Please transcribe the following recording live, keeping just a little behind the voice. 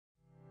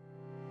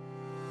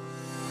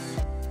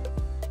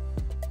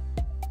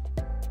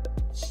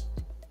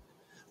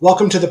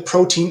Welcome to the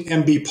Protein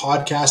MB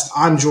podcast.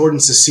 I'm Jordan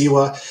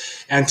Sasiwa,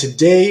 and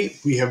today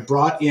we have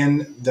brought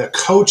in the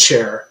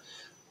co-chair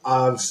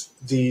of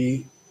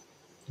the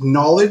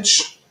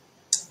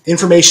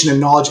information and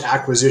knowledge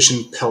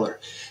acquisition pillar.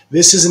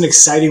 This is an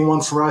exciting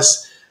one for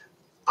us.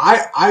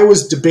 I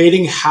was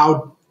debating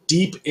how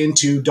deep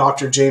into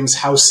Dr. James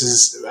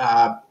House's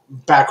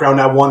background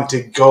I wanted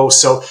to go,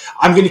 so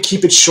I'm going to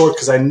keep it short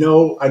because I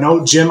know,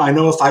 Jim, I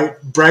know if I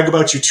brag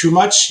about you too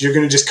much, you're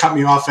going to just cut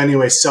me off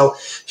anyway. So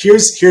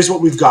here's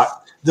what we've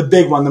got. The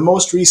big one, the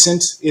most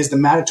recent, is the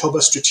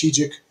Manitoba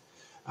Strategic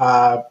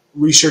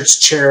Research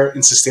Chair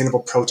in Sustainable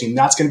Protein.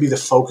 That's going to be the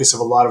focus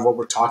of a lot of what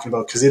we're talking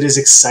about because it is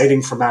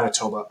exciting for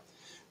Manitoba.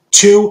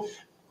 Two,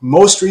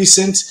 most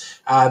recent,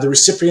 the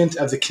recipient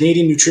of the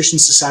Canadian Nutrition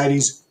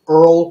Society's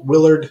Earl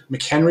Willard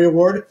McHenry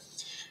Award.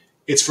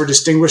 It's for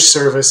distinguished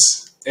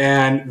service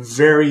and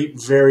very,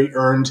 very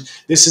earned.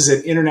 This is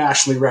an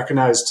internationally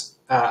recognized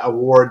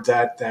award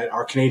that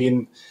our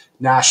Canadian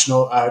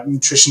National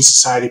Nutrition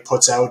Society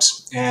puts out,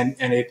 and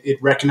it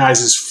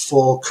recognizes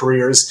full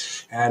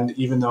careers. And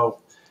even though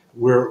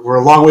we're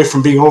a long way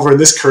from being over in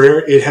this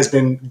career, it has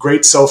been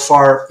great so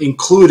far,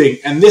 including,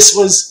 and this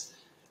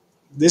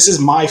is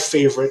my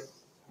favorite,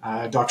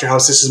 Dr.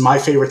 House, this is my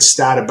favorite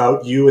stat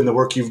about you and the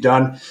work you've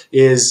done,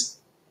 is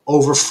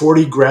over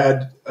 40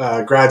 grad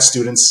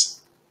students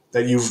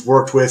that you've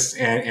worked with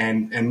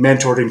and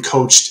mentored and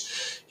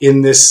coached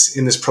in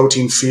this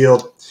protein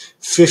field,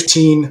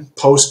 15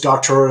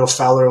 postdoctoral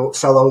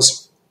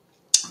fellows,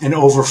 and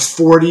over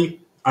 40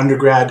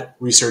 undergrad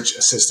research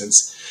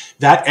assistants.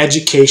 That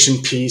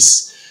education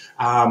piece,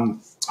 I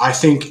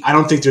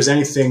don't think there's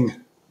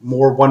anything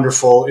more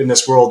wonderful in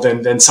this world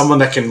than someone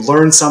that can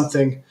learn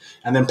something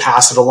and then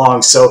pass it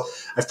along. So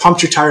I've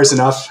pumped your tires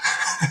enough.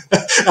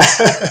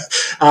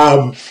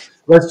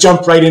 Let's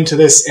jump right into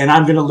this, and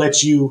I'm going to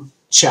let you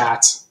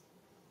chat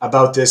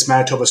about this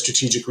Manitoba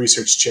Strategic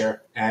Research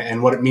Chair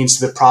and what it means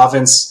to the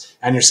province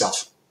and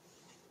yourself.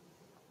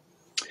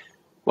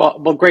 Well,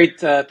 great.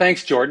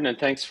 Thanks, Jordan, and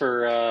thanks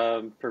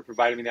for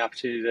providing me the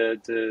opportunity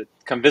to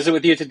come visit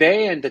with you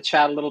today and to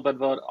chat a little bit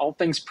about all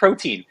things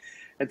protein.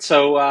 And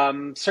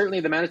so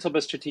certainly the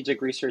Manitoba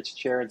Strategic Research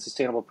Chair in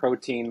Sustainable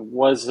Protein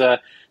was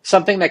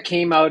something that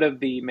came out of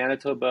the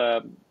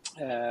Manitoba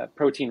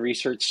Protein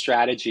Research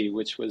Strategy,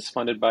 which was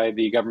funded by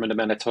the Government of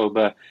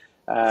Manitoba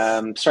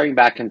starting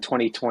back in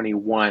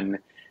 2021,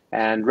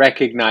 and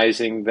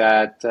recognizing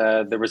that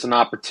there was an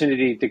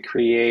opportunity to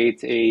create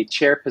a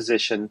chair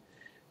position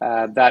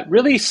that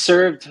really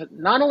served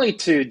not only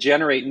to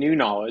generate new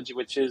knowledge,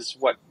 which is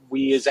what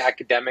we as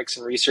academics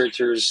and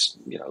researchers,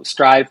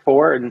 strive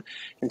for, and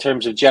in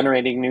terms of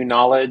generating new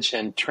knowledge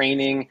and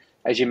training.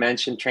 As you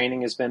mentioned,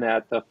 training has been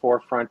at the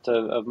forefront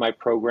of my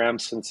program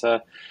since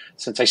I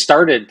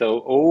started,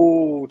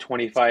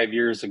 25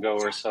 years ago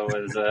or so,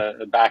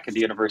 as back at the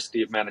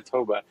University of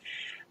Manitoba.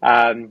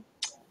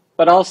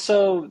 But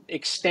also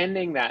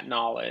extending that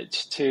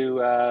knowledge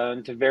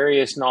to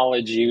various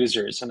knowledge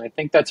users. And I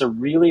think that's a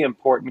really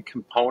important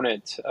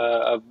component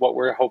of what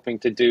we're hoping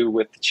to do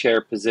with the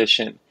chair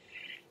position.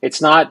 It's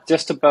not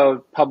just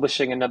about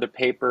publishing another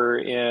paper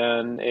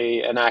in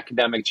an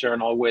academic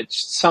journal, which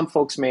some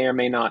folks may or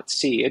may not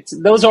see.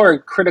 Those are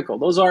critical.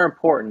 Those are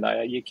important.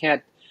 You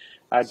can't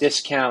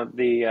discount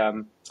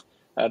the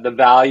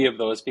value of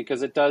those,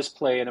 because it does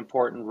play an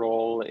important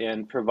role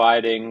in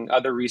providing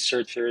other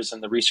researchers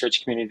and the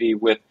research community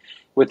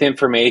with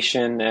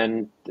information,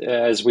 and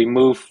as we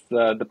move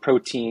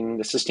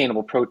the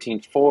sustainable protein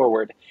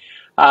forward.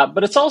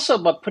 But it's also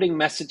about putting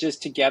messages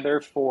together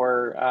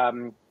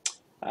for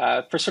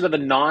sort of the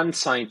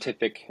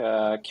non-scientific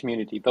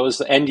community,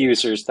 those end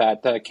users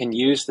that can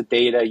use the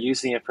data,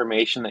 use the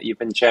information that you've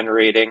been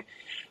generating,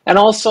 and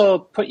also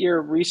put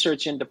your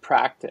research into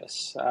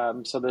practice.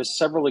 So there's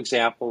several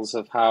examples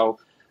of how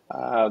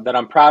that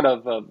I'm proud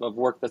of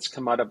work that's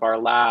come out of our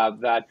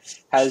lab that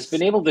has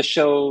been able to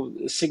show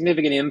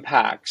significant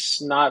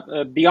impacts, not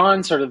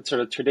beyond sort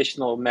of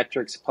traditional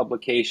metrics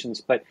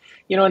publications, but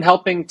in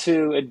helping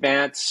to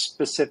advance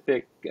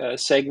specific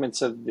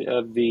segments of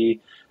the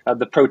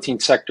protein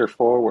sector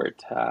forward.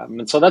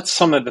 And so that's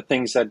some of the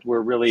things that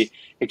we're really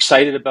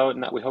excited about,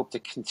 and that we hope to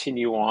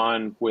continue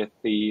on with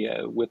the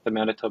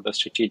Manitoba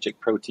Strategic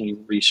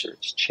Protein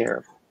Research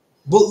Chair.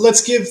 Well,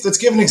 let's give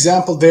an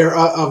example there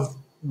of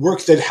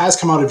work that has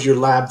come out of your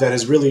lab that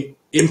has really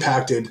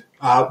impacted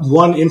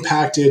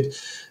impacted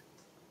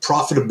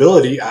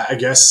profitability, I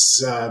guess,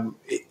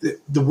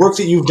 the work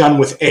that you've done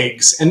with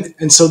eggs.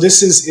 And so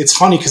it's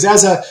funny because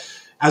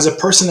as a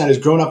person that has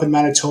grown up in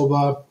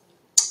Manitoba,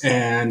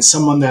 and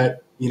someone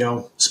that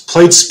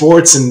played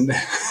sports and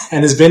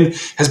has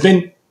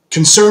been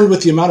concerned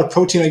with the amount of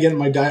protein I get in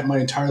my diet my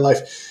entire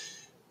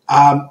life,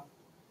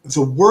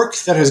 the work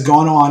that has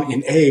gone on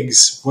in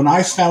eggs, when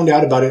I found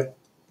out about it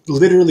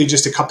literally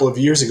just a couple of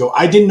years ago,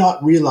 I did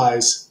not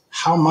realize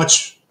how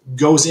much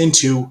goes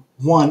into,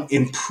 one,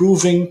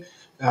 improving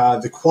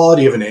the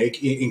quality of an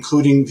egg,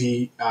 including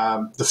the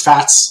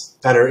fats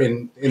that are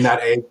in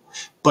that egg,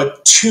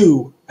 but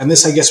two, and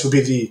this I guess would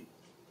be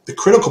the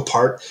critical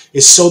part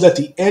is so that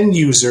the end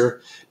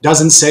user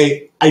doesn't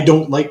say, I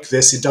don't like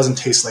this, it doesn't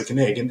taste like an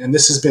egg. And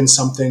this has been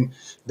something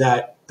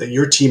that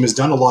your team has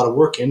done a lot of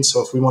work in.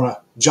 So if we want to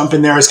jump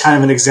in there as kind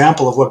of an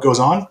example of what goes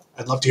on,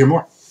 I'd love to hear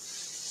more.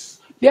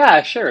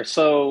 Yeah, sure.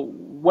 So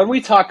when we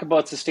talk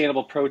about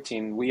sustainable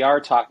protein, we are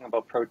talking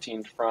about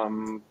protein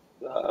from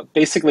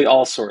basically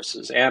all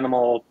sources,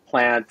 animal,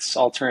 plants,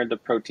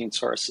 alternative protein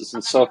sources.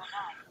 And so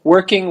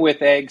working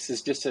with eggs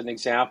is just an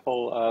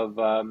example of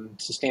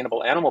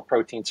sustainable animal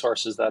protein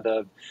sources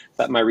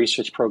that my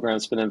research program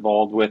has been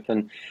involved with.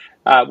 And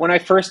when I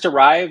first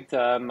arrived,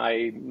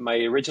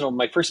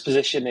 my first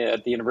position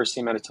at the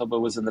University of Manitoba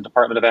was in the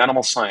Department of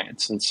Animal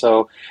Science, and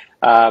so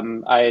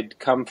I had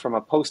come from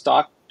a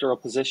postdoctoral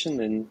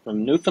position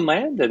from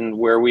Newfoundland, and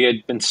where we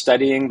had been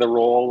studying the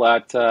role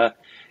that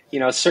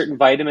certain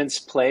vitamins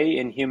play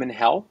in human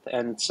health,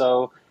 and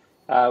so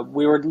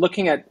we were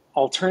looking at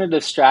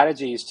alternative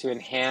strategies to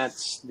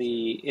enhance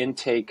the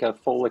intake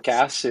of folic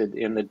acid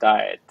in the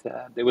diet.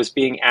 It was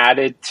being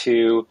added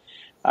to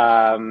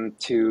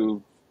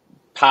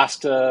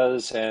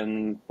pastas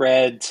and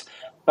breads.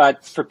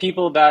 But for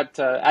people that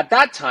at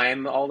that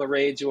time, all the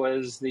rage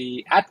was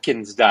the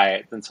Atkins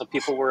diet. And so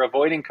people were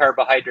avoiding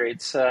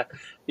carbohydrates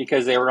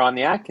because they were on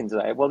the Atkins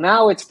diet. Well,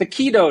 now it's the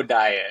keto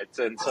diet.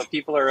 And so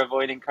people are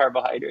avoiding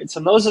carbohydrates.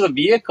 And those are the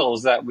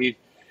vehicles that we've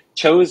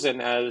chosen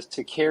as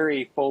to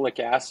carry folic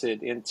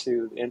acid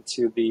into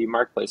the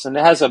marketplace. And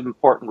it has an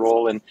important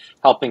role in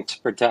helping to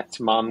protect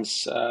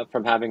moms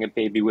from having a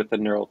baby with a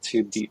neural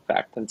tube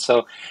defect. And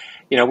so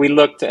we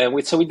looked and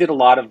we did a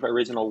lot of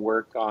original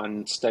work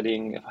on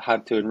studying how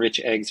to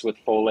enrich eggs with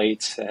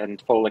folates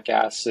and folic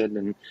acid,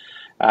 and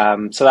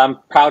so I'm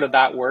proud of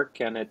that work,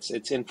 and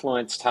it's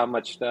influenced how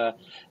much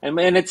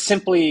and it's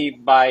simply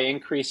by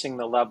increasing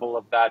the level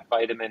of that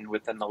vitamin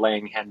within the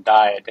laying hen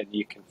diet, and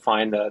you can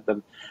find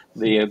the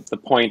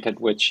point at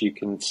which you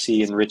can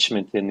see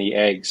enrichment in the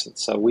eggs. And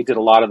so we did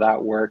a lot of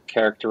that work,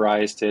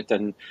 characterized it,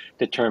 and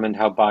determined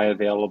how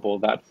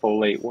bioavailable that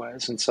folate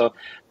was. And so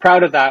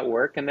proud of that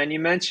work. And then you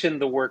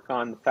mentioned the work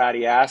on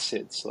fatty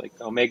acids, like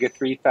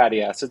omega-3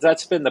 fatty acids.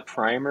 That's been the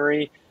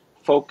primary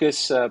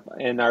focus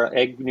in our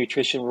egg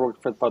nutrition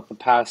work for about the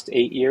past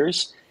 8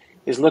 years,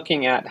 is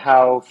looking at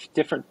how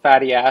different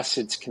fatty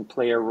acids can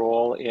play a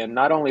role in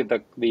not only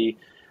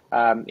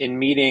in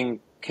meeting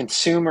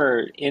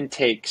consumer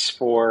intakes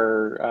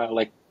for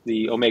like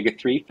the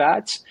omega-3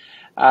 fats,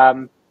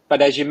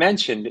 but as you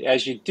mentioned,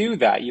 as you do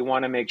that, you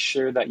want to make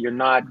sure that you're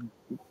not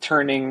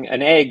turning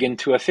an egg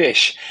into a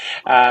fish.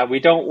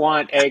 We don't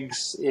want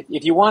eggs.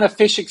 If you want a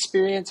fish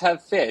experience,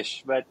 have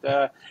fish. But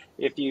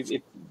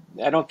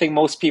I don't think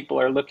most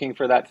people are looking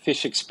for that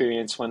fish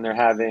experience when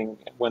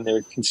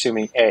they're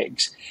consuming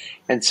eggs.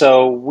 And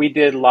so we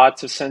did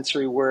lots of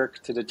sensory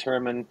work to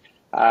determine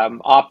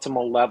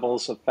optimal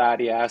levels of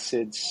fatty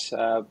acids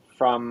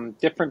from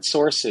different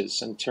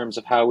sources in terms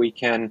of how we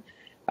can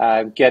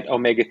get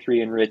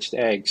omega-3 enriched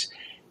eggs.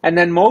 And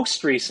then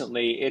most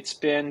recently, it's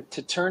been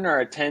to turn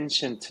our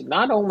attention to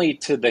not only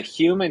to the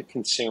human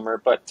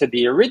consumer, but to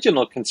the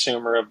original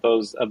consumer of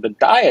the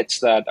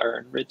diets that are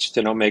enriched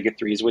in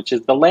omega-3s, which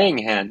is the laying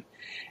hen,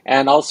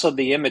 and also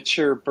the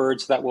immature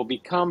birds that will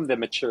become the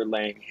mature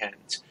laying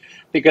hens.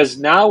 Because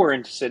now we're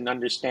interested in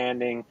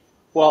understanding,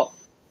 well,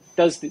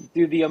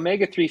 do the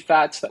omega-3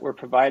 fats that we're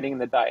providing in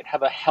the diet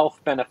have a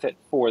health benefit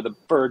for the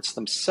birds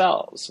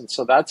themselves? And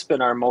so that's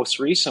been our most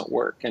recent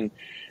work. And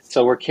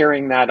so we're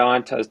carrying that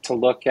on to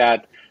look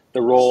at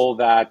the role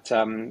that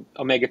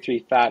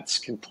omega-3 fats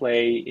can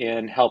play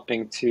in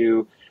helping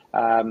to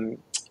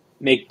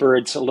make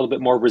birds a little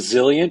bit more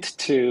resilient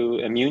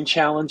to immune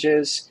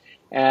challenges,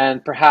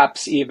 and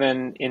perhaps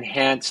even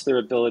enhance their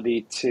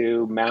ability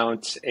to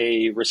mount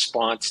a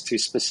response to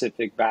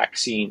specific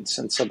vaccines.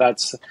 And so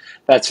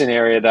that's an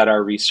area that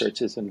our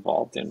research is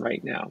involved in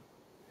right now.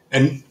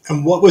 And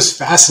what was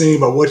fascinating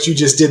about what you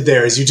just did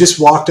there is you just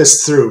walked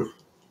us through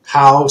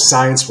how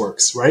science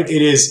works, right?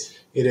 It is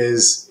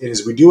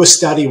we do a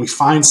study, we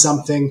find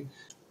something,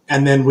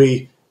 and then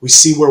we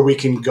see where we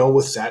can go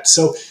with that.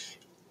 So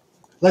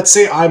let's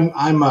say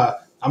I'm a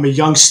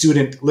young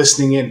student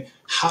listening in.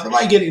 How do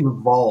I get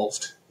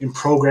involved in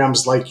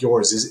programs like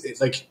yours? Is it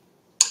like,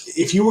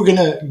 if you were going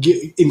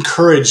to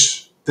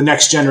encourage the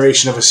next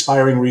generation of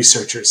aspiring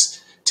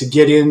researchers to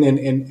get in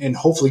and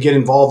hopefully get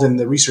involved in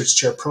the research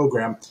chair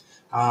program,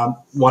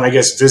 one, I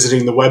guess,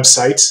 visiting the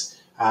website,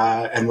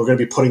 and we're going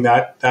to be putting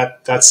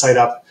that site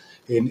up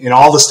in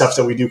all the stuff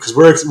that we do, because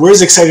we're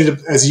as excited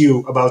as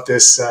you about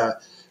this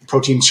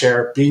protein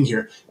chair being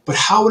here. But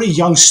how would a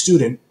young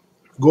student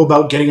go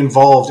about getting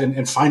involved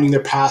and finding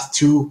their path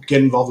to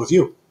get involved with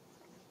you?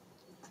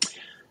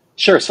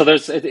 Sure. So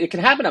it can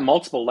happen at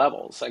multiple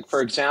levels. Like, for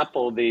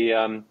example,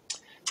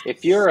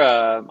 if you're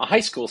a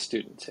high school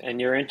student and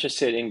you're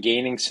interested in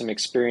gaining some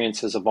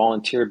experience as a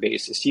volunteer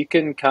basis, you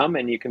can come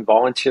and you can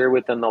volunteer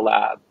within the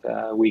lab.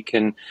 We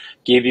can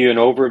give you an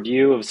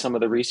overview of some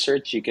of the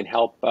research. You can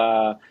help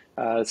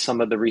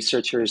some of the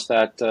researchers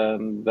that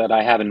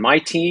I have in my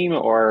team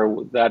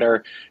or that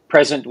are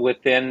present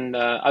within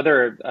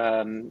other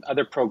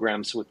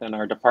programs within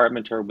our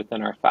department or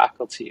within our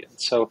faculty. And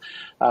so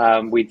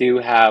we do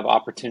have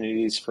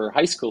opportunities for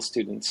high school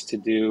students to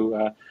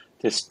do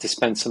to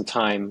spend some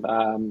time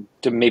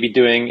to maybe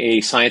doing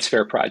a science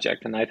fair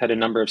project. And I've had a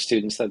number of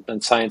students that have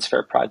done science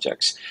fair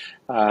projects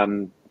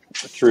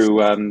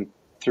through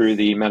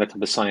the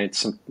Manitoba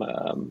Science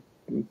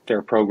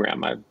Fair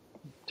program.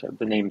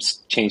 The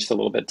name's changed a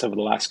little bit over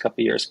the last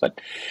couple of years,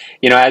 but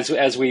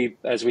as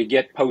we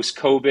get post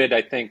COVID,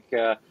 I think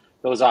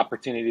those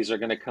opportunities are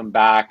going to come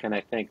back, and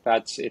I think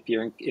that's if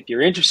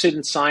you're interested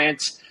in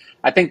science,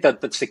 I think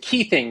that's the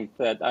key thing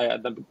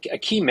a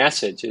key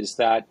message is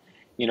that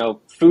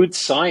food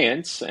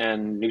science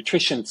and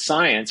nutrition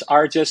science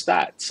are just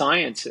that,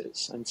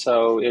 sciences, and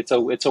so it's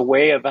a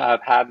way of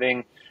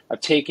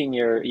taking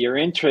your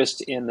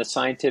interest in the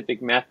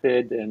scientific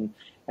method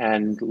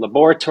and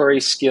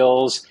laboratory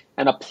skills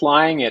and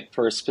applying it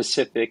for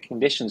specific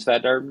conditions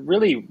that are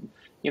really,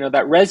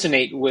 that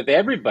resonate with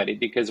everybody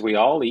because we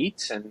all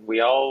eat and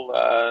we all,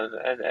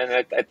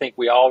 and I think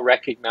we all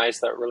recognize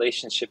that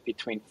relationship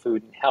between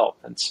food and health.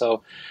 And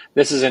so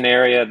this is an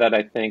area that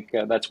I think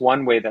that's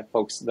one way that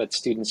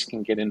students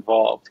can get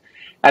involved.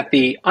 At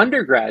the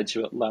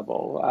undergraduate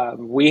level,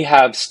 we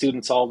have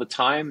students all the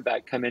time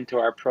that come into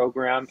our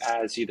program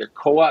as either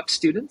co-op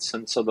students,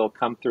 and so they'll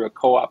come through a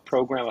co-op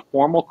program, a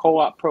formal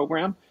co-op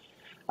program,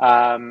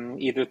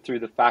 either through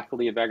the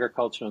Faculty of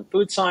Agriculture and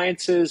Food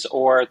Sciences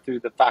or through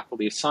the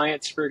Faculty of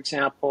Science, for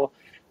example.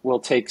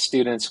 We'll take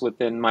students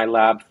within my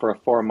lab for a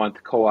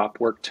 4-month co-op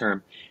work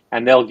term,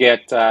 and they'll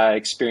get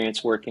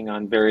experience working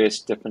on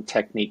various different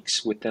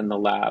techniques within the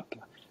lab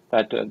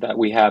that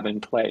we have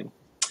in play.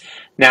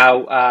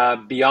 Now,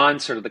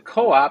 beyond sort of the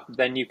co-op,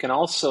 then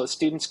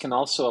students can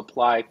also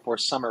apply for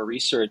summer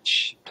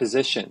research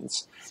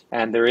positions,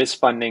 and there is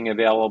funding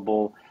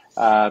available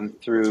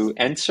through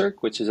NSERC,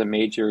 which is a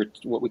major,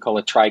 what we call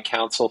a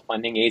tri-council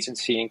funding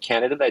agency in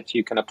Canada, that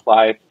you can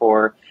apply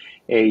for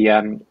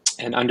an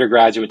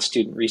undergraduate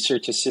student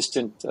research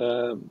assistant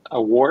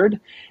award,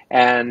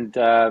 and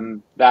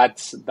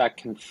that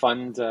can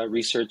fund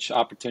research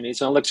opportunities.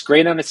 And it looks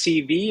great on a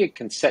CV. It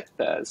can set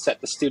the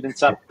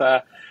students up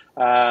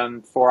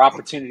for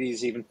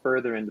opportunities even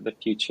further into the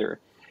future.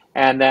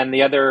 And then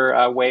the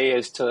other way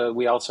is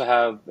we also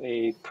have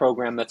a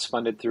program that's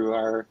funded through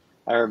our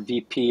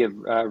VP of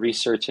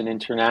Research and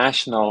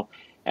International,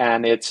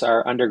 and it's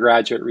our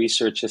Undergraduate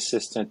Research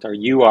Assistant, our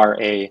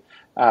URA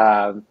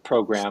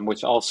program,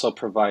 which also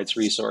provides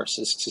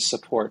resources to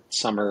support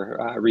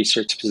summer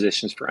research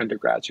positions for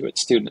undergraduate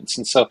students.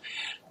 And so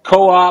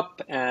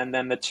co-op and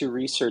then the 2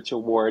 research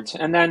awards.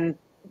 And then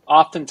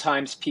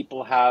oftentimes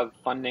people have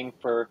funding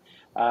for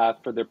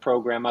their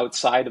program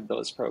outside of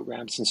those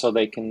programs. And so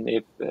they can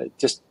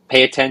just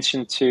pay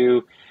attention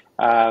to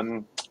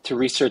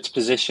research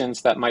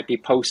positions that might be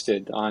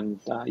posted on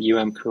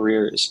UM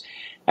Careers.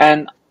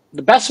 And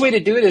the best way to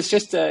do it is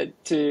just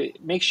to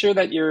make sure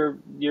that you're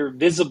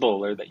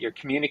visible, or that you're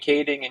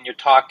communicating and you're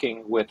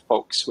talking with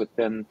folks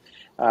within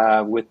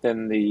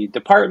the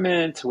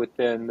department,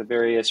 within the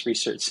various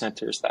research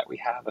centers that we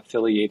have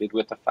affiliated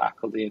with the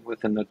faculty and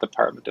within the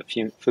Department of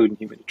Food and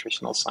Human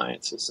Nutritional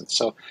Sciences. And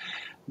so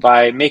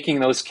by making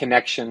those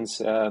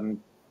connections,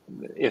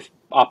 if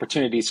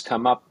opportunities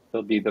come up,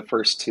 they'll be the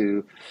first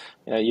to,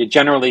 you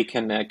generally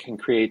can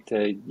create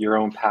your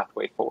own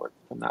pathway forward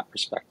from that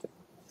perspective.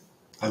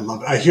 I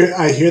love it. I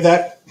hear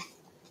that,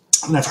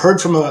 and I've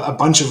heard from a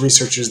bunch of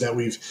researchers that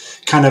we've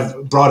kind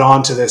of brought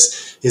on to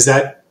this, is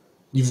that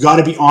you've got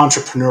to be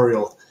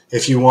entrepreneurial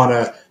if you want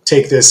to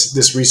take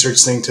this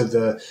research thing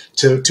to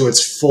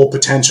its full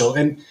potential.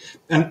 And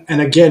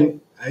again,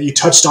 you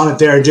touched on it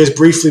there and just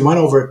briefly went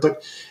over it,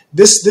 but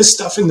this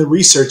stuff in the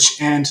research,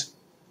 and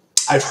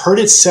I've heard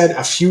it said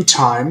a few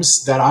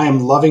times that I am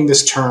loving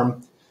this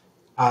term,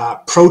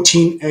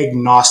 protein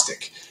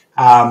agnostic.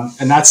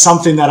 And that's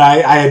something that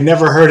I had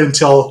never heard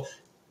until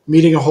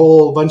meeting a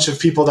whole bunch of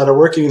people that are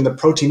working in the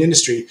protein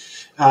industry.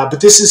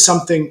 But this is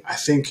something I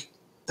think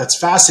that's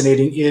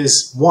fascinating,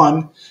 is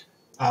one,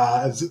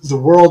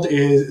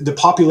 the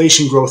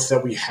population growth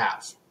that we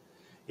have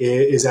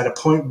is at a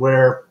point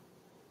where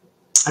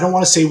I don't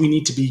want to say we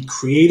need to be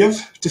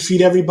creative to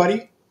feed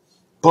everybody,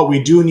 but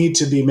we do need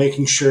to be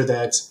making sure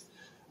that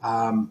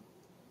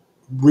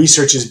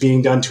research is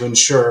being done to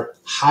ensure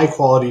high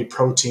quality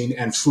protein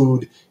and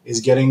food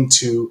is getting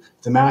to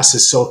the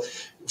masses. So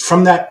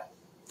from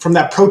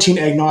that protein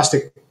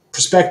agnostic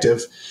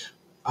perspective,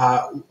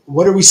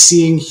 what are we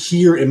seeing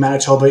here in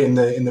Manitoba in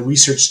the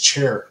research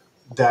chair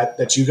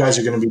that you guys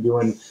are going to be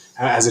doing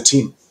as a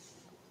team?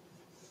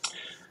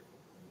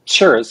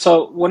 Sure.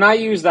 So when I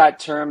use that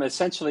term,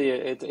 essentially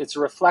it's a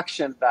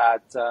reflection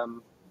that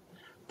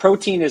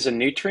protein is a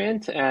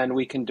nutrient, and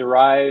we can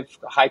derive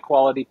high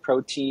quality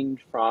protein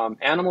from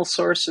animal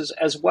sources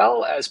as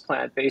well as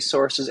plant-based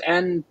sources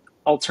and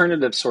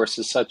alternative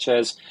sources such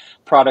as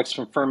products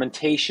from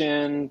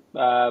fermentation,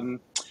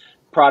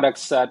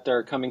 products that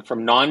are coming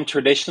from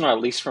non-traditional, at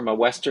least from a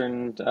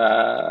Western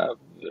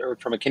or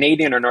from a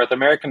Canadian or North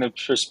American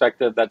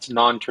perspective, that's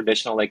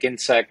non-traditional, like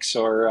insects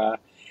or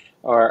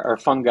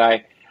fungi.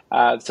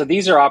 So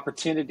these are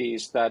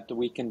opportunities that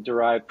we can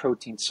derive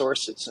protein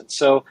sources. And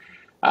so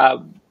uh,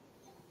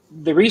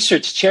 the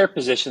research chair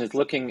position is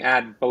looking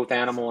at both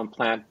animal and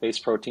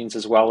plant-based proteins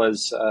as well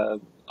as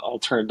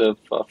alternative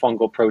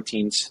fungal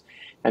proteins.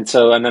 And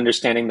so, and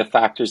understanding the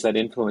factors that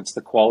influence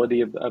the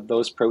quality of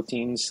those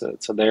proteins.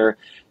 So their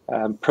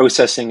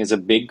processing is a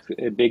big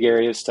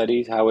area of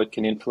study, how it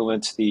can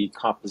influence the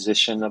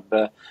composition of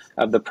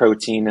the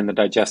protein and the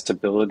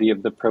digestibility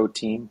of the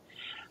protein.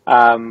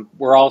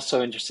 We're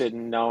also interested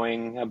in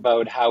knowing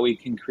about how we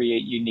can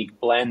create unique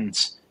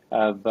blends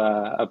of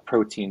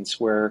proteins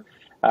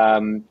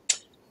um,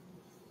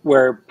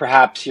 where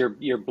perhaps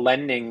you're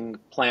blending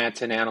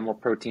plant and animal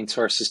protein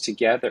sources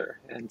together.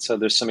 And so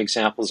there's some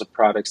examples of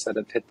products that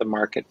have hit the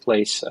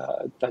marketplace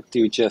that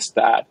do just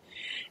that.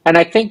 And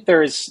I think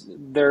there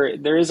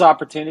is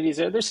opportunities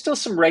there. There's still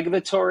some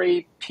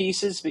regulatory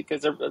pieces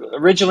because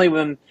originally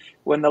when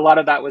a lot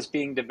of that was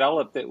being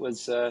developed, it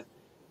was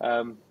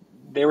um,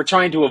 they were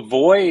trying to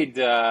avoid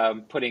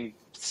putting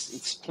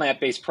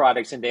plant-based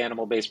products into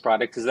animal-based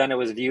products because then it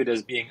was viewed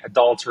as being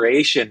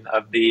adulteration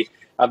of the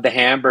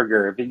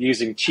hamburger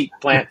using cheap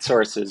plant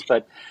sources.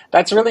 But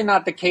that's really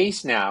not the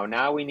case now.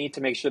 Now we need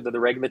to make sure that the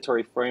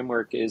regulatory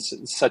framework is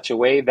in such a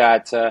way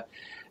that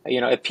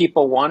if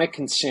people want to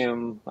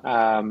consume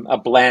a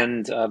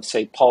blend of,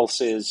 say,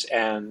 pulses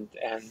and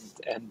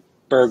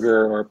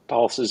burger or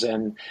pulses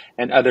and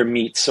other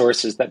meat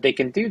sources, that they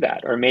can do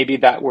that. Or maybe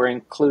that we're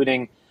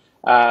including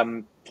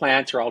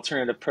plant or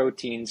alternative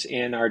proteins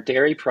in our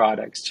dairy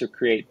products to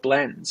create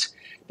blends.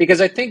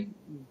 Because I think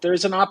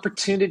there's an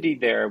opportunity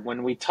there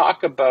when we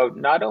talk about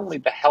not only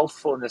the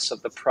healthfulness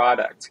of the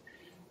product,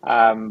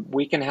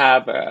 we can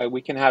have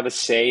a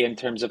say in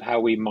terms of how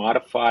we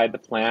modify the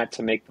plant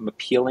to make them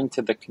appealing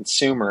to the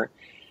consumer.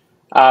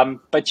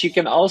 But you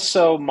can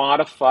also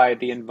modify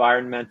the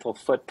environmental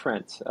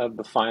footprint of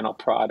the final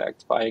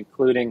product by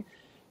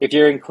if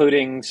you're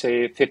including,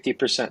 say, a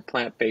 50%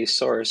 plant-based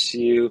source,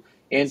 you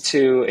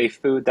into a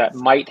food that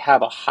might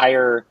have a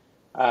higher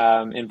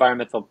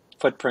environmental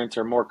footprint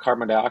or more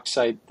carbon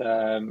dioxide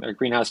or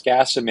greenhouse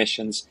gas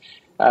emissions.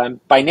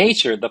 By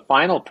nature, the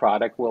final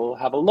product will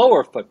have a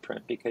lower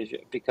footprint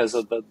because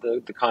of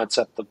the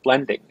concept of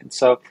blending. And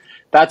so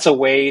that's a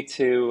way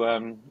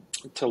to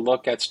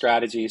look at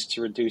strategies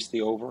to reduce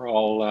the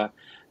overall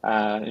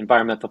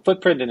environmental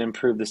footprint and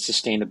improve the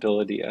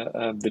sustainability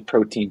of the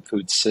protein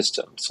food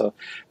system. So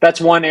that's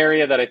one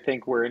area that I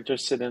think we're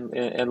interested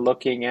in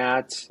looking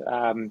at.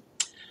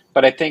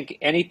 But I think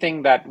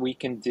anything that we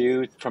can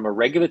do from a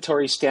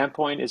regulatory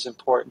standpoint is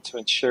important to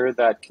ensure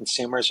that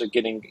consumers are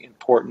getting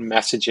important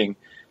messaging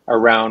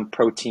around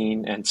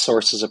protein and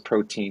sources of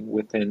protein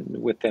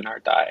within our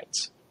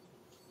diets.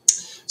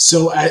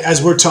 So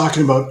as we're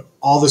talking about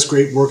all this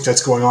great work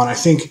that's going on, I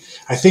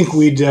think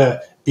we'd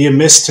be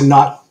amiss to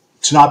not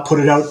put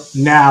it out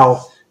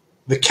now.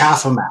 The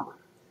CAFA map.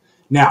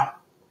 Now,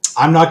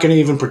 I'm not going to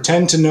even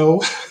pretend to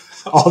know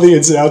all the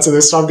ins and outs of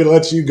this, so I'm going to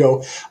let you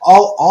go.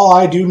 All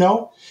I do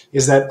know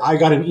is that I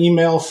got an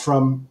email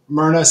from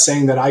Myrna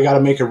saying that I got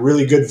to make a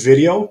really good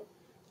video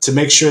to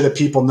make sure that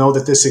people know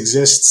that this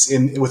exists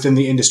within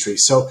the industry.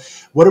 So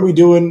what are we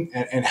doing,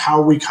 and how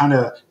are we kind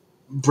of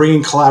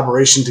bringing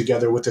collaboration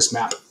together with this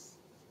map?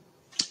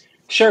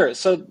 Sure.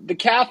 So the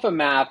CAFA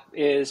map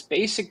is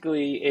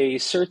basically a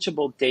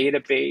searchable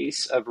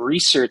database of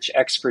research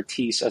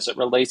expertise as it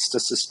relates to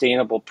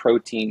sustainable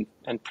protein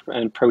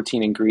and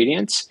protein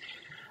ingredients.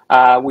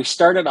 We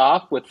started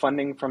off with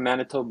funding from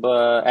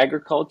Manitoba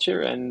Agriculture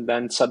and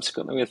then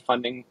subsequently with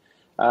funding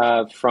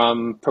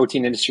from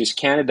Protein Industries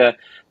Canada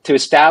to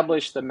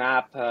establish the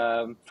map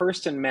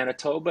first in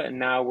Manitoba, and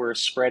now we're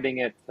spreading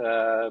it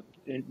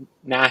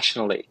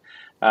nationally.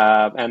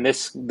 And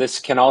this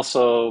can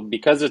also,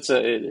 because it's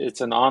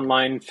an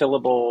online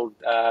fillable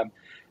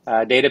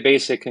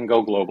database, it can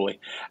go globally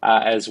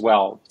as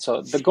well.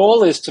 So the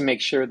goal is to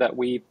make sure that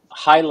we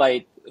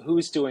highlight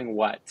who's doing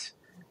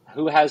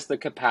who has the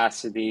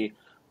capacity,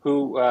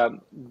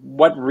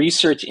 what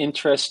research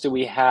interests do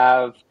we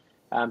have,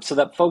 so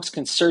that folks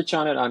can search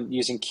on it on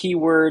using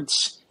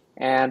keywords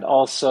and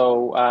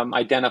also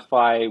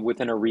identify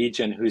within a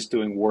region who's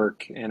doing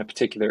work in a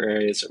particular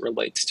area as it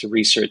relates to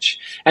research.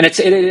 And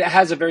it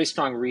has a very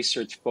strong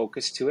research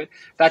focus to it.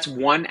 That's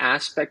one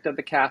aspect of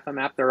the CAFA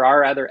map. There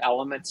are other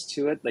elements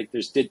to it. Like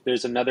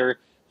there's another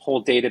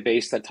whole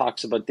database that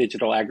talks about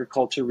digital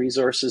agriculture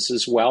resources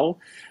as well.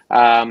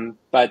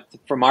 But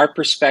from our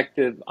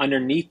perspective,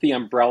 underneath the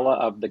umbrella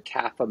of the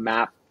CAFA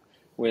map,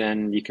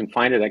 when you can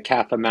find it at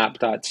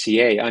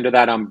cafamap.ca, under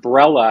that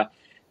umbrella,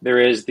 there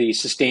is the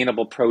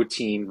Sustainable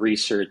Protein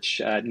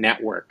Research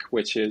Network,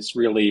 which is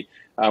really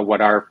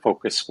what our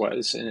focus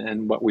was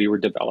and what we were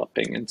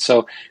developing. And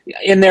so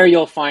in there,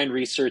 you'll find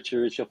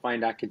researchers, you'll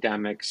find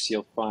academics,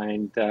 you'll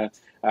find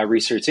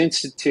research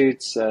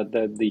institutes,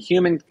 the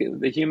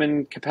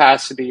human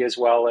capacity, as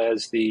well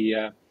as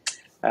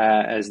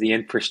as the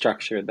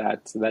infrastructure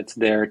that's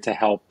there to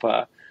help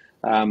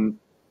um,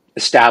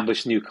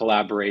 establish new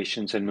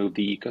collaborations and move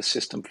the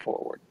ecosystem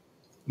forward.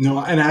 No,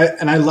 and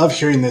I love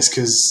hearing this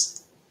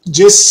because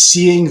just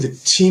seeing the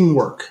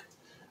teamwork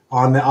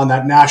on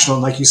that national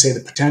and, like you say, the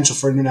potential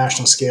for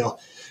international scale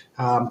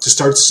to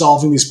start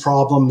solving these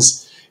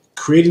problems,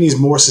 creating these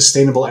more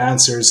sustainable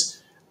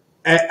answers.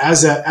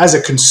 As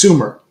a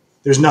consumer,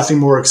 there's nothing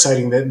more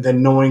exciting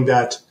than knowing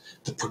that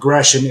the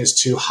progression is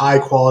to high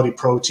quality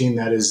protein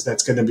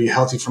that's going to be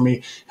healthy for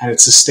me, and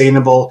it's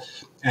sustainable,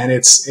 and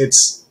it's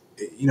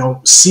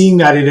seeing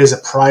that it is a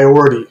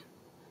priority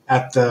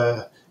at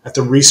the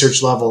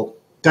research level.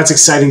 That's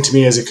exciting to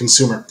me as a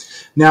consumer.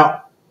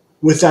 Now,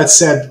 with that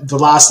said, the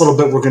last little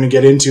bit we're going to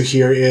get into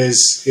here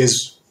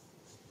is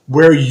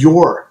where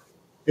you're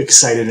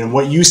excited and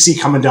what you see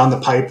coming down the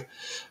pipe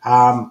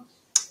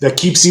that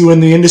keeps you in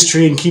the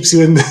industry and keeps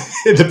you in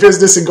the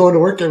business and going to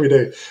work every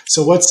day.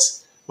 So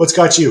what's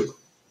got you?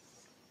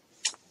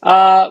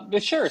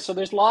 Sure. So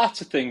there's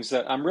lots of things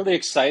that I'm really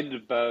excited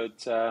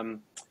about.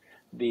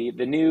 The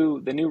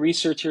new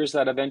researchers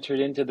that have entered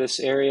into this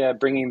area,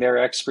 bringing their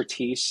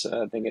expertise.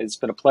 I think it's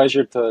been a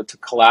pleasure to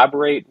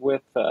collaborate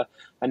with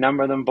a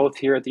number of them, both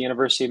here at the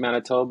University of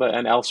Manitoba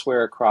and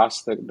elsewhere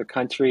across the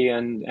country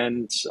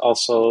and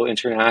also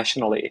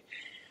internationally.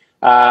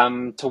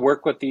 To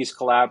work with these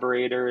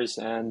collaborators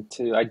and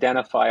to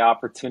identify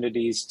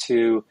opportunities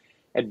to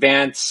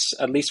advance,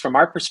 at least from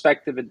our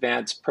perspective,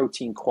 advance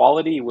protein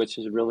quality, which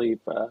is really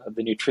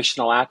the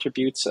nutritional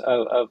attributes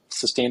of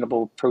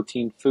sustainable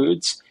protein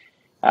foods.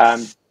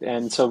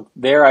 And so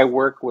there I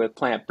work with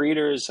plant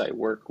breeders, I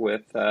work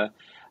with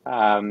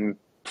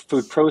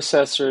food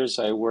processors,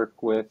 I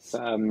work with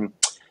the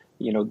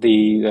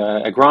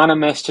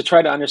agronomists to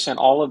try to understand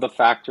all of the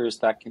factors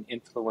that can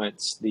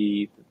influence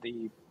the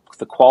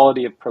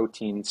quality of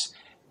proteins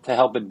to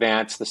help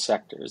advance the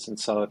sectors. And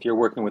so if you're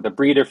working with a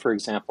breeder, for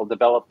example,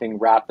 developing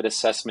rapid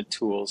assessment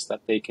tools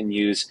that they can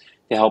use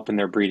to help in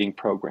their breeding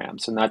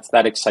programs. And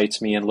that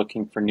excites me, and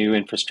looking for new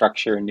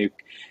infrastructure and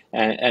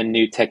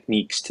new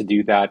techniques to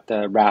do that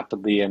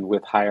rapidly and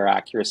with higher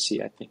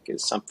accuracy, I think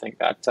is something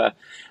that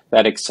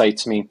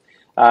excites me.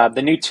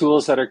 The new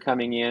tools that are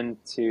coming in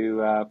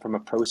from a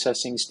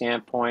processing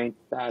standpoint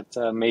that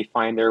may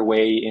find their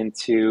way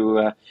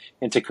into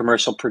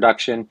commercial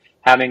production,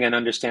 having an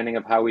understanding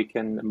of how we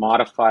can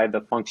modify the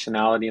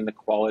functionality and the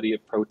quality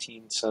of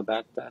protein so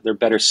that they're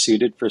better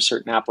suited for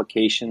certain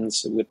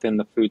applications within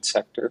the food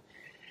sector.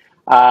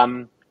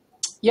 And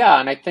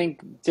I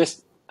think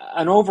just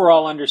an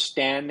overall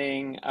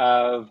understanding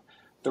of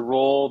the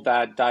role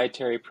that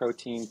dietary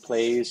protein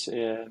plays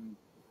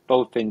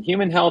both in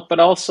human health, but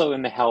also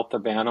in the health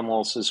of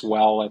animals as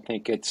well. I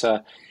think it's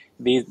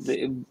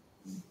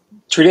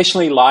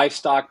traditionally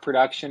livestock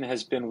production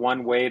has been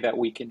one way that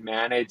we can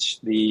manage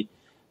the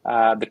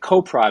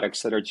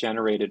co-products that are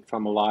generated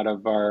from a lot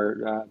of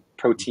our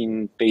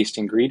protein-based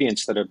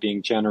ingredients that are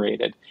being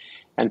generated.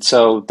 And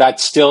so that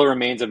still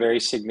remains a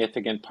very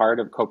significant part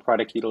of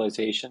co-product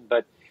utilization,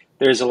 but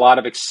there's a lot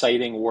of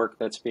exciting work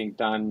that's being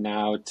done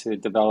now to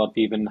develop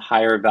even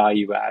higher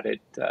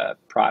value-added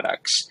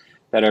products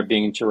that are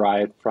being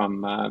derived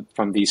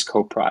from these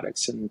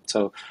co-products. And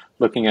so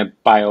looking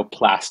at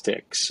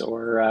bioplastics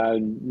or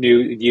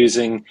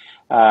using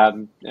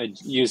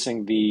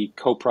the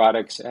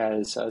co-products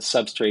as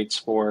substrates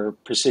for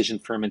precision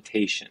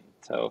fermentation.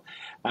 So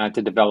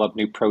to develop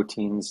new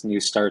proteins, new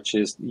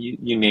starches,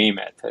 you name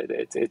it.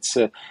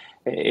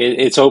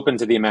 It's open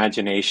to the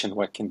imagination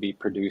what can be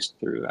produced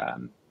through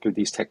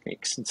these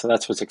techniques. And so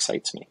that's what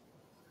excites me.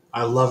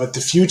 I love it.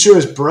 The future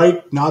is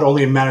bright, not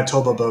only in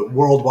Manitoba, but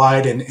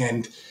worldwide.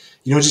 And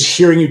just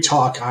hearing you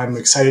talk, I'm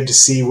excited to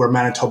see where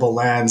Manitoba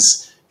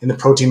lands in the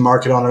protein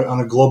market on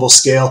a global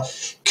scale.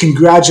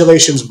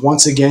 Congratulations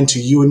once again to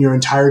you and your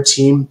entire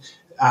team.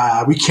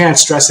 We can't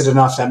stress it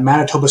enough that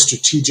Manitoba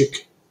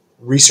Strategic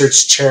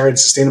Research Chair in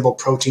Sustainable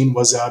Protein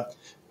was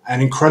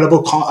an incredible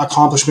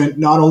accomplishment,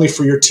 not only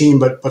for your team,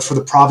 but for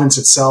the province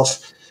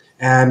itself.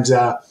 And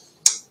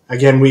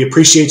again, we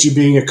appreciate you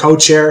being a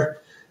co-chair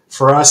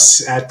for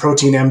us at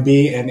Protein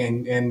MB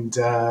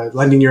and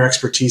lending your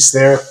expertise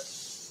there.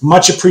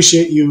 Much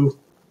appreciate you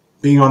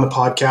being on the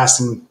podcast,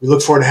 and we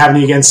look forward to having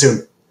you again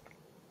soon.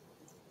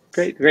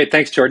 Great.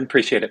 Thanks, Jordan.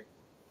 Appreciate it.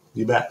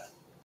 You bet.